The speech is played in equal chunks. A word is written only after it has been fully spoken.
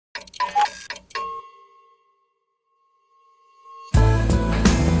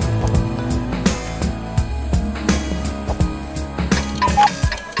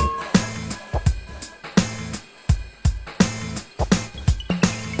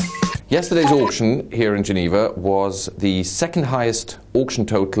Yesterday's auction here in Geneva was the second highest auction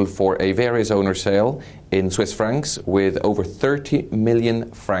total for a various owner sale in Swiss francs, with over 30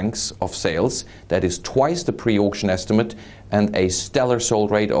 million francs of sales. That is twice the pre-auction estimate and a stellar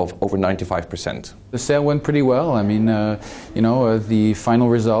sold rate of over 95%. The sale went pretty well. I mean, the final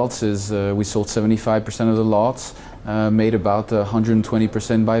results is we sold 75% of the lots, made about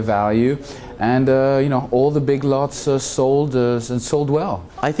 120% by value, and all the big lots sold well.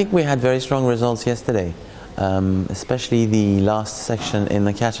 I think we had very strong results yesterday, especially the last section in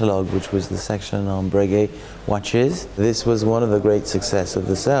the catalogue, which was the section on Breguet watches. This was one of the great success of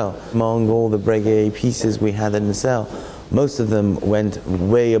the sale. Among all the Breguet pieces we had in the sale, most of them went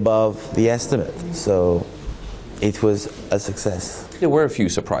way above the estimate, so it was a success. There were a few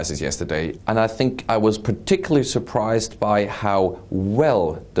surprises yesterday, and I think I was particularly surprised by how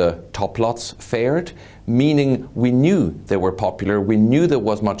well the top lots fared, meaning we knew they were popular, we knew there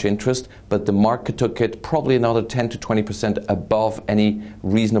was much interest, but the market took it probably another 10 to 20% above any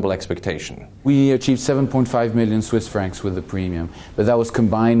reasonable expectation. We achieved 7.5 million Swiss francs with the premium, but that was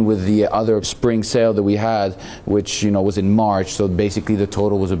combined with the other spring sale that we had, which was in March, so basically the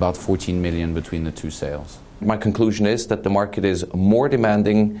total was about 14 million between the two sales. My conclusion is that the market is more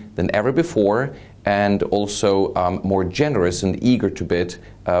demanding than ever before, and also more generous and eager to bid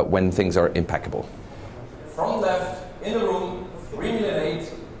when things are impeccable. Front left, in the room,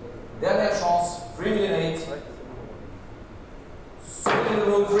 3,000,008. Dernière chance, 3,000,008. Second in the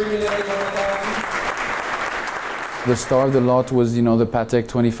room, 3,800,000. The star of the lot was, the Patek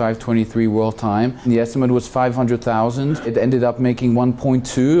 25-23 World Time. The estimate was 500,000. It ended up making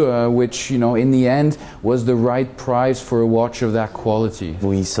 1.2, which, in the end, was the right price for a watch of that quality.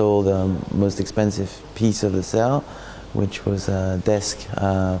 We sold the most expensive piece of the sale, which was a desk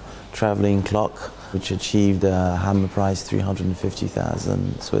traveling clock, which achieved a hammer price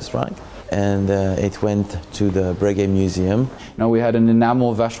 350,000 Swiss francs. And it went to the Breguet Museum. Now we had an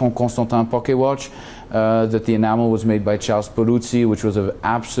enamel Vacheron Constantin pocket watch. That the enamel was made by Charles Poluzzi, which was of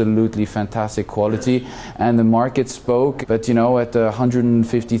absolutely fantastic quality, and the market spoke. But at the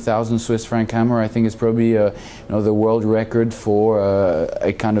 150,000 Swiss franc hammer, I think it's probably the world record for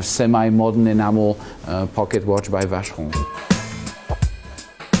a kind of semi-modern enamel pocket watch by Vacheron.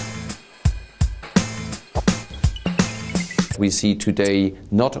 We see today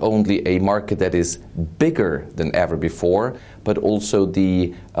not only a market that is bigger than ever before, but also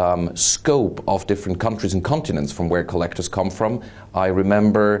the scope of different countries and continents from where collectors come from. I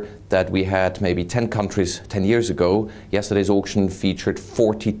remember that we had maybe 10 countries 10 years ago. Yesterday's auction featured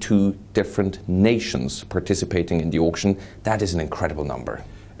 42 different nations participating in the auction. That is an incredible number.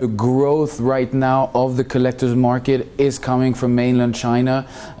 The growth right now of the collector's market is coming from mainland China.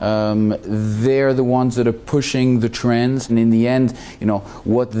 They're the ones that are pushing the trends, and in the end,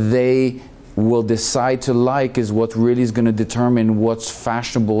 what they will decide to like is what really is going to determine what's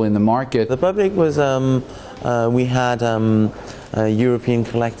fashionable in the market. The public was, we had European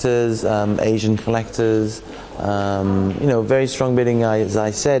collectors, Asian collectors, very strong bidding, as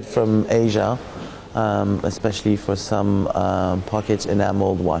I said, from Asia. Especially for some pocket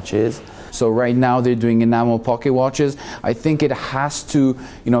enameled watches. So right now they're doing enamel pocket watches. I think it has to,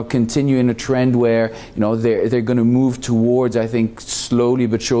 continue in a trend where, they're going to move towards, I think, slowly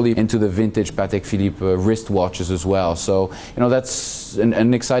but surely into the vintage Patek Philippe wrist watches as well. So, that's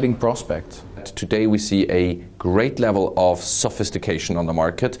an exciting prospect. Today we see a great level of sophistication on the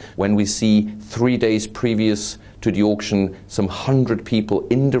market. When we see 3 days previous to the auction, some 100 people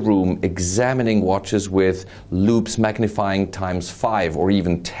in the room examining watches with loupes magnifying ×5 or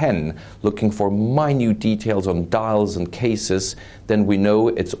even 10, looking for minute details on dials and cases, then we know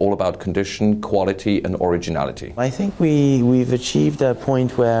it's all about condition, quality and originality. I think we've achieved a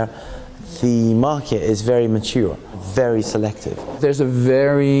point where the market is very mature, very selective. There's a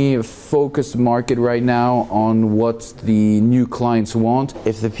very focused market right now on what the new clients want.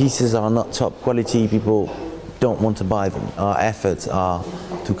 If the pieces are not top quality, people don't want to buy them. Our efforts are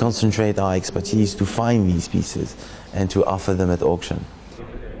to concentrate our expertise to find these pieces and to offer them at auction.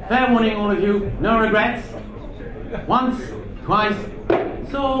 Fair warning, all of you, no regrets. Once, twice,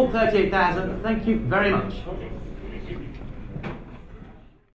 sold 38,000. Thank you very much.